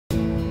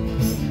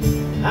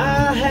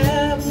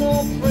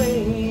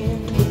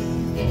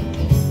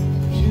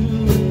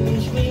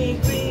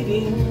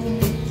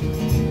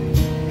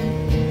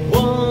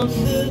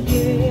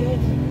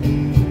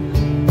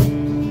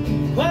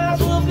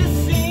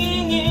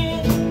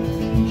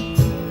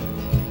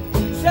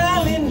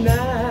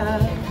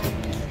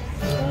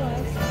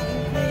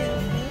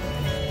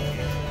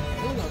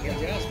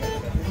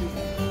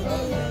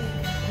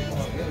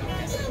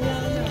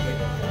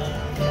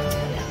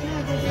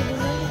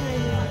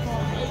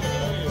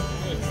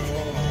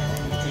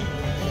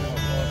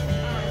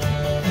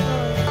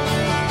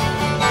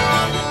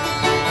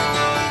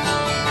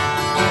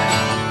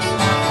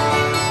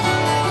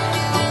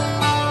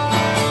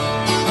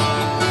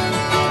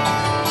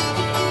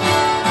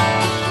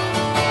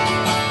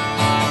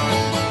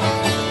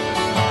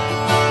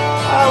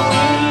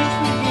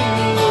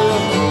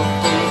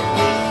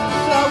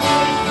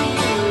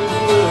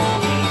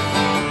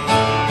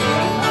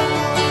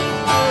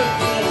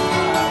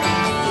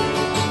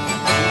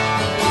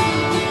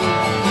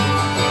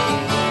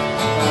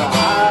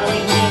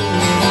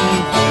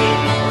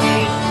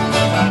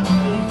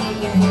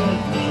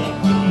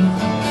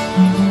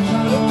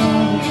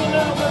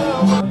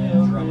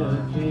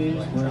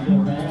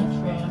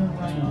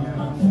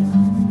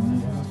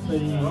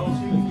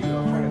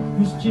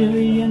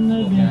chilly in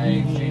the Can I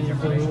exchange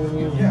information with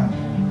you? Yeah.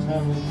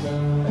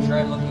 I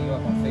tried looking you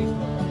up on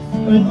Facebook.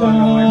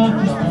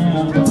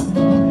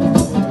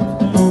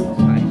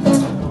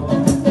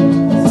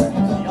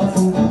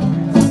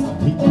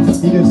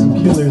 He did some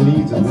killer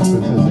leads on this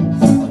one, doesn't he?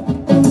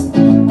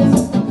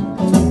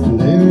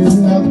 There is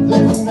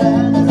nothing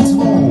that is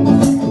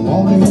wrong,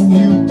 wanting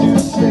you to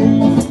stay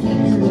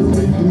here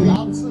with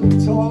lots of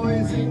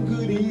toys and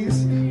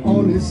goodies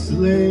on his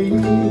sleigh.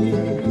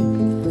 And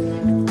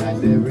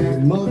every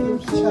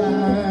mother's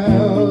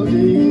child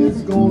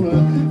is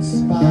gonna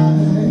spy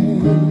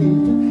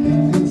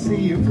and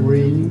see if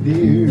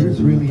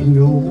reindeers really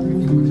know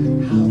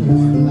how to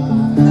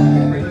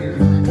fly.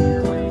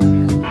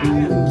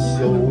 And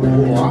so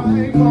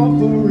I'm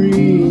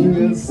offering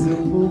a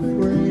simple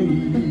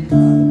phrase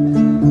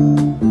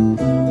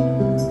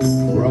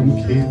from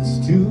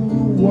kids to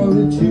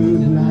 1 to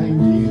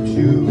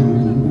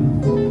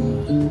 92.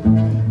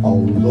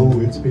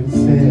 Although it's been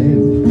said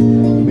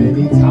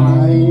many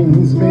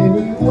times,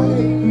 many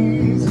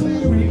ways,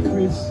 Merry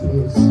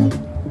Christmas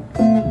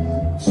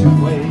to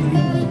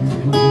wait.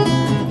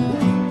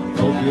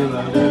 Hope you'll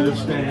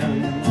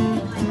understand.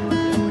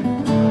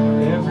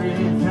 Every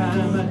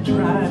time I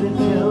try to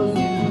tell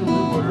you,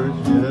 the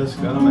words just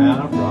come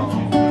out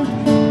wrong.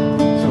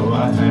 So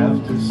I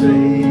have to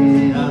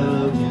say I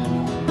love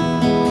you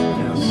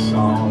in a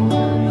song.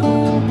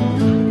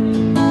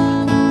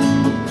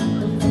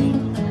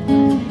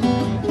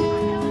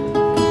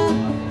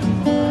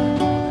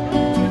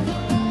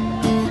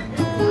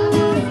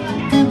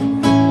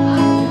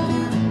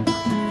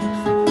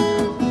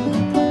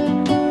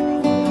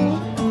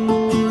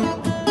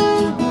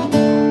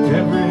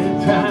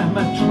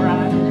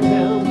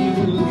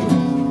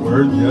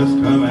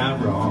 Just come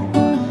out wrong,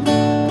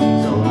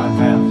 so I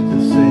have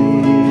to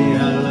say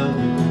I love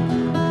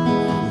you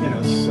in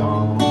a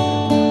song.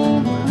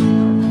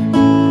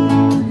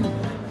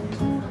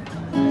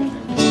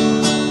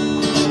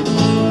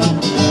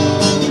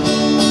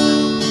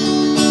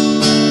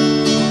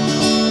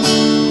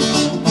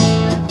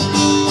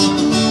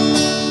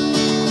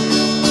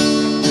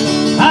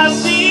 I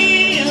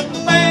see a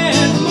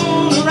bad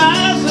moon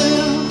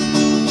rising,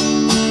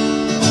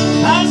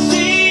 I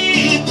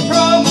see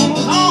trouble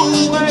on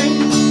the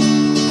way.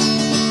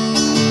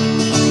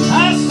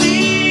 I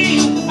see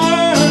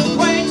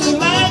earthquakes and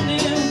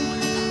lightning,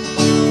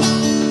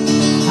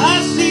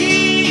 I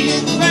see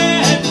a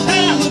bad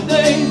time of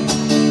day.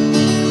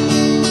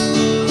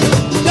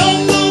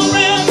 Don't go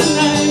around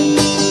tonight,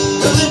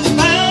 'cause it's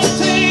bound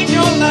to take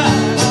your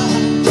life.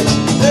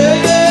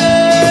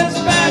 There's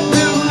bad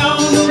moon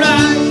on the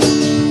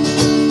rise.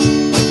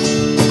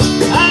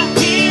 I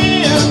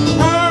hear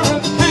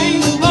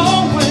hurricanes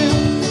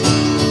blowing,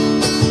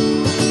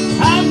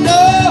 I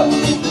know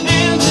the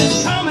end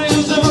is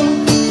coming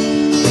soon.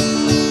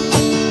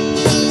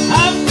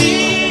 I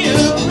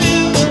feel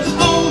rivers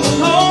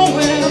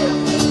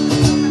overflowing,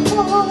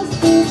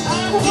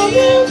 I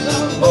hear the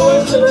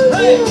voice of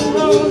praise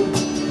road.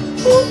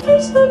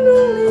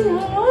 Personally,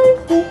 I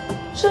think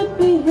should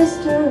be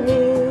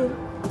history.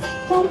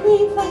 Tell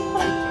me,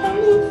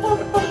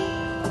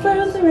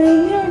 where's the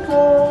reindeer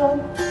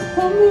gone?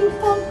 Tell me,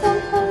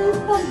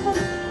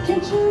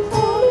 can't you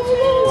follow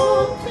me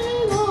along?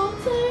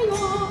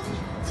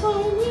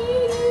 Time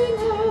eating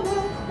out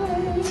of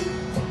play.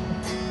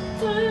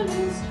 Then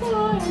it's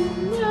dry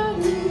and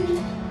ready,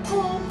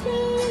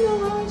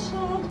 walking I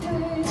shall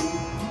play.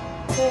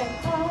 There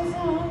has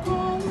a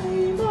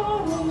lonely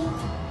bottle,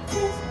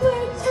 his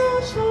legs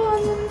are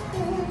shining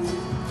face.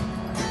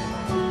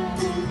 I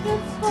think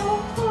it's so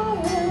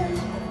tired,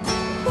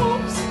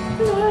 hopes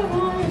that I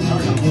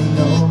You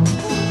know,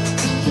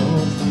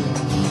 you're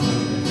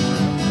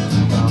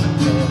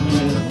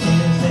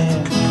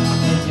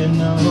you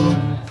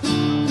know,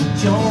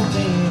 your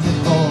baby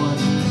boy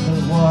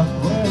was what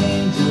were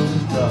angels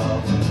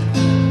draw.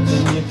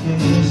 When you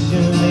kiss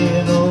your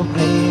little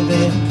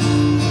baby,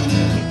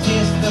 you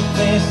kiss the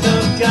face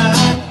of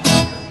God.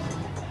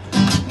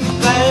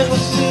 Glad we'll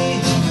see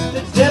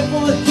the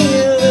devil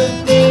hear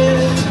the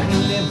dead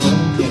and live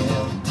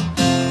again.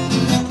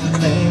 The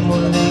name will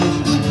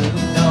lead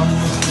down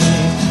the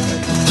street,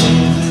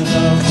 Jesus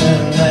of the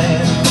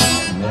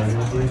land.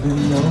 Never did you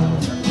know,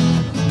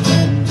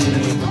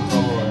 baby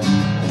boy,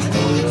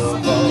 know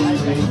about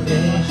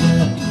creation.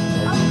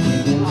 Never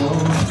did you know,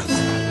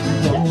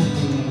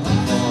 baby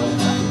boy,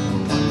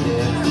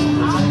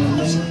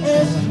 yes,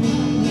 ask me,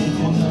 did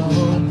you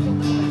know,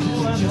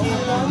 what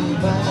you're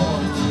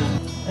about?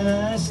 And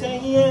I say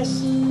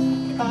yes,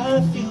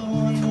 I feel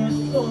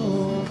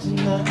wonderful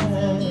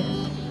tonight.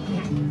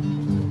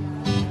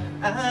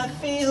 I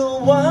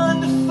feel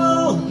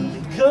wonderful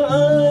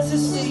because I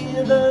see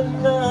the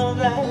love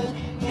light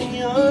in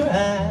your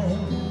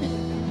eyes,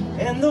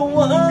 and the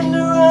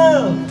wonder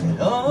of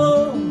it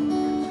all,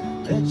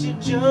 that you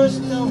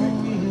just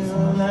don't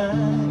realize how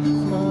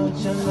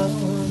much I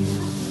love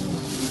you.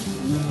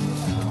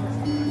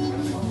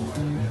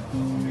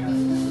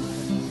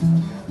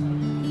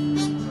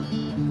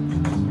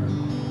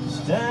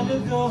 It's time to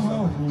go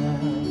home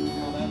now.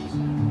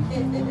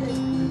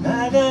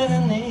 I got a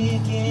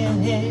naked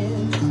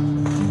head,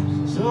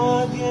 so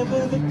I give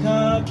her the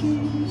car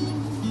keys.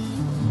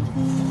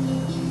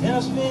 She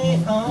helps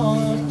me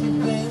off to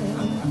bed.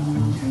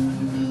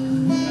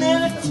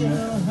 Then I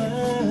tell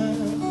her,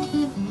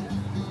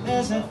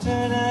 as I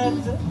turn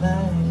out the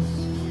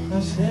lights, I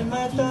said,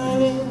 my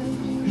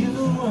darling, you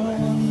were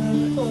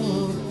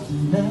wonderful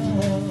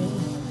tonight.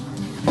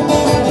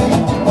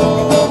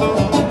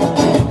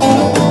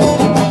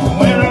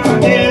 When I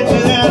get to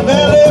that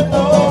valley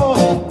floor,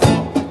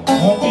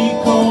 won't be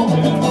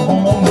coming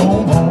home no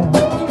more.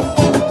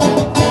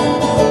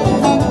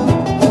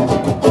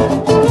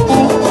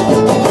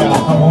 Got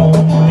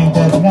home late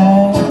that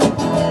night,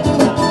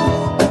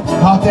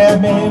 caught that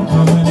man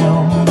coming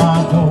out my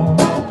door.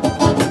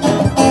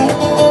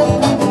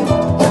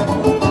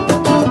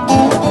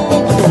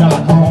 Got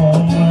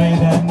home late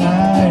that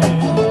night,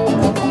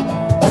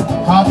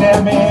 caught that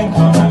man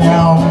coming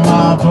out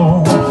my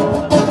door.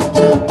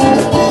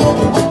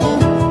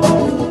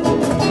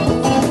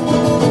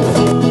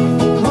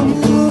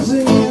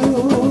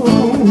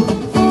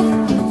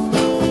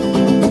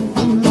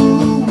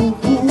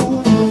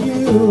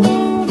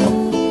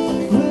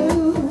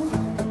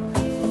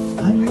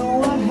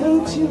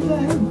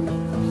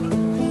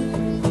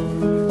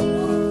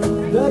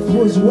 That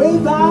was way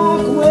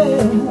back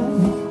when.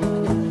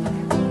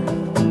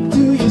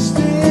 Do you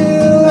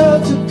still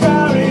have to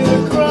carry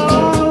the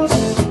cross?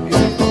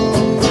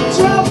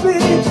 Drop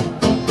it,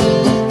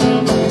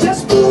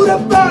 just put a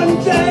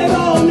band-aid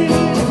on it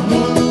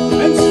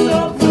and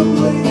stop the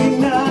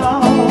bleeding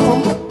now.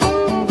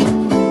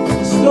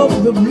 Stop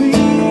the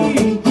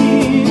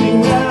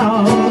bleeding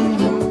now.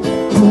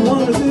 I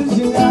wanna lose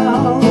you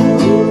now.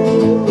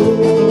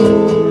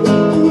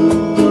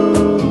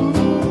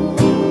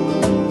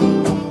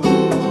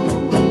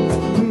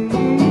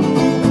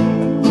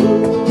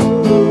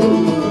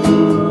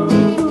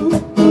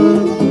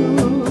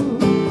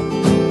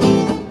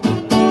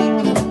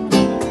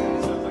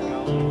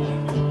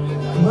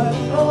 My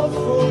love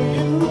for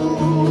you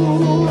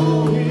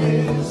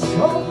is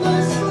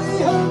hopelessly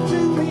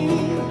hurting me.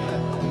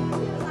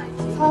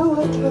 I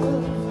would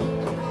love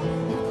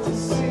to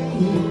see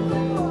you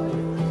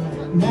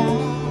now.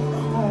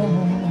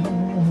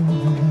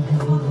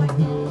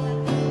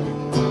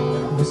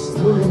 Wish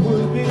there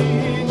would be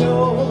no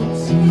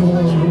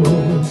tomorrow.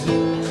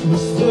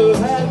 Wish there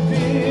had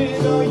been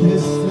no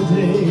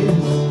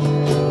yesterdays.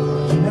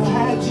 And I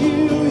had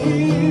you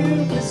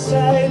here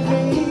beside me.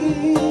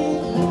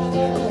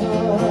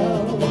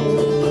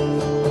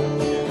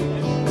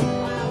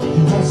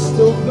 I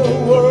stop the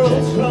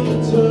world from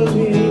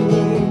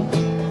turning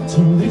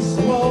to this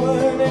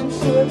moment and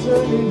to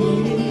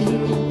eternity,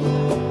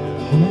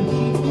 and I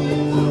keep you in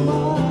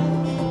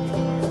mind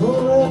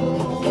forever.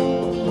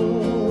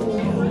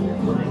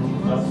 Bring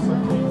us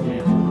something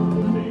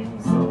good,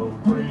 so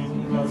bring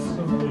us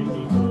something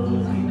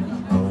good,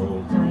 oh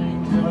bring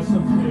us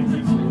something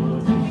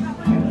good,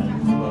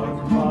 and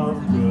love of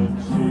good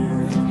cheer.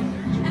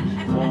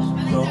 We won't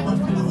go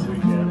until we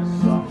get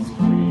some.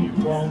 We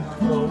won't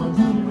go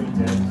until we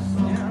get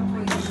some.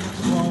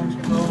 Won't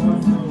go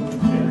until we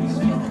get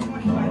some.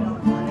 I'll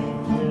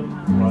bring it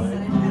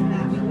right here.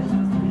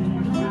 We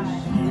wish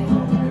you a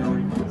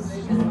Merry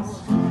Christmas.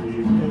 We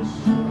wish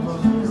you a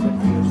Merry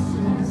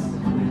Christmas.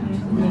 We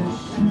wish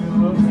you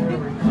a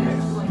Merry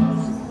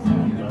Christmas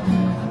and a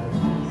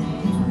Happy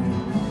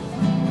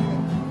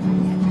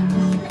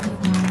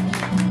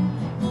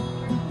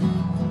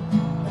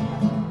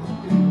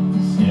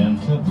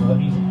Santa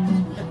buddy,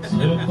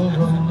 slip a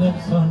roll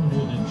that's under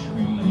the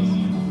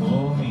tree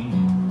for me.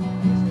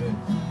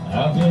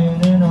 I've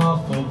been an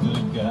awful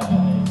good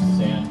guy,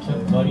 Santa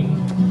buddy,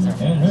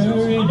 and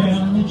hurry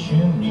down the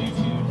chimney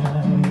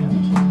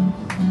tonight.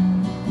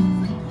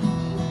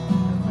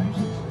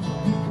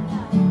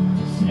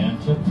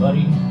 Santa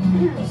buddy,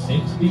 a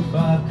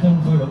 65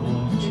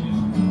 convertible to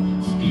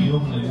steel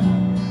blue.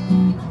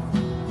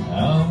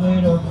 I'll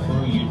wait up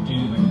for you,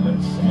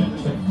 dude,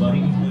 Santa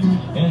buddy,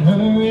 and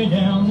hurry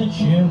down the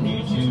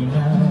chimney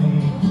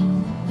tonight.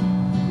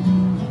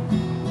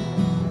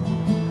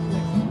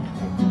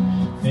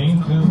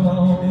 Think of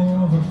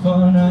all the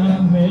fun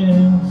I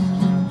missed.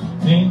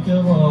 Think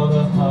of all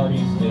the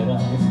hotties that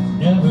I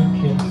never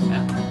kissed.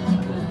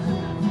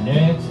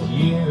 Next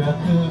year I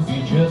could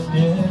be just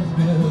as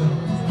good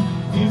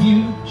if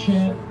you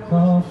check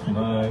off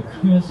my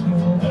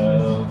Christmas.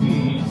 I'll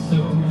be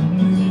so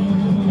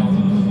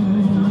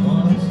blue.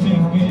 Once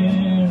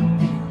thinking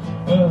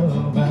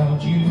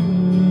about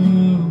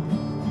you.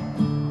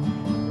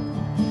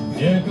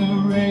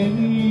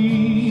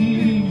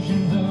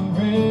 Decorations of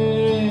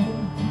red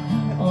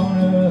on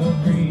a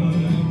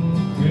green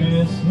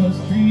Christmas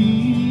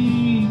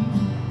tree.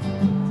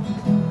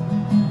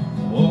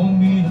 Won't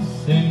be the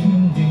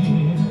same,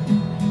 dear,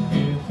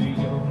 if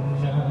you're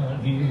not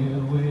here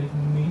with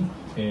me.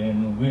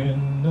 And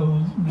when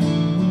those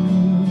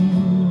blue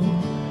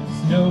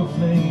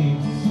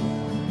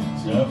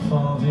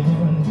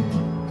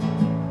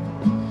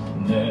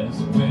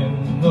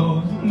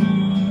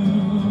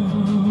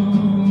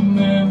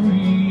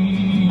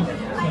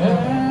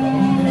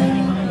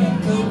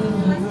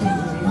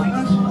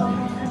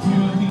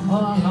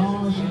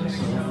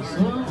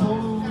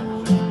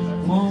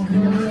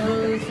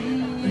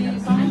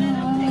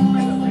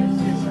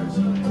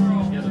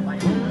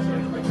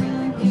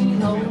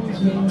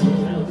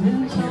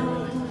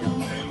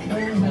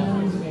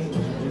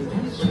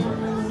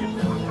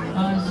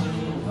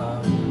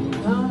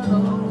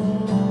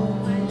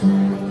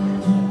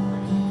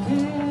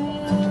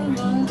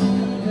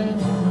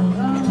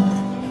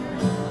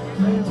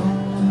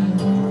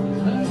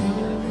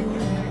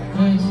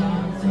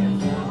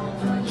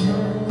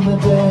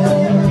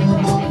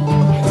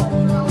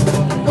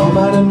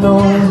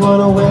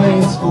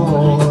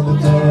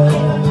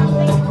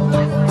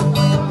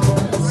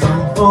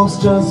folks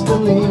just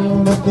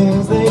believe the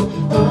things they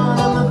heard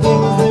and the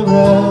things they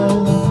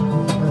read,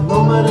 and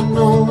nobody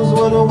knows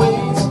what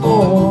awaits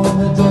for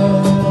the dead.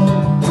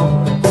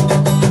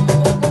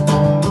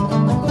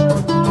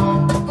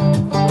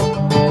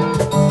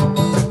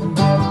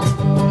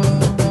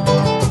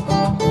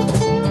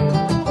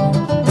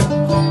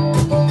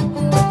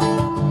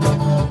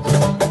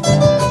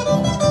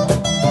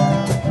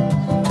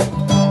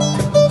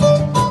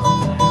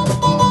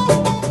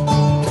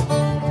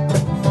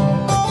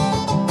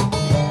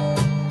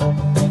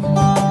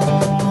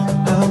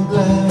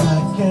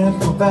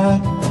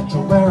 Back to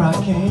where I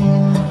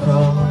came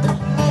from.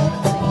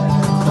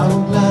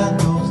 I'm glad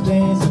those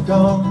days are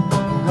gone,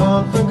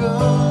 gone for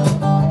good.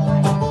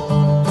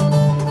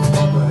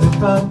 But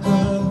if I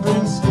could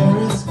bring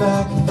spirits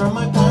back from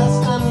my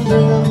past and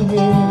bring them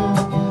here,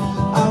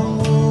 I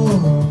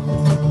would.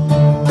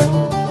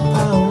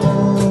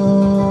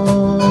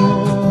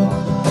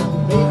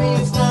 Maybe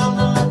it's time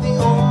to let the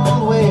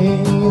old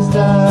ways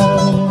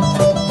die.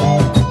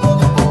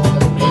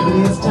 Maybe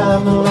it's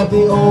time to let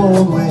the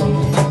old ways.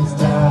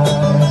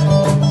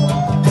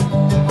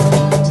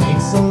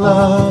 Takes a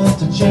lot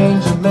to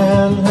change a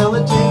man. Hell,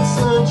 it takes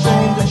a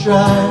train to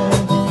try.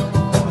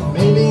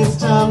 Maybe it's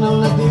time to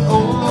let the old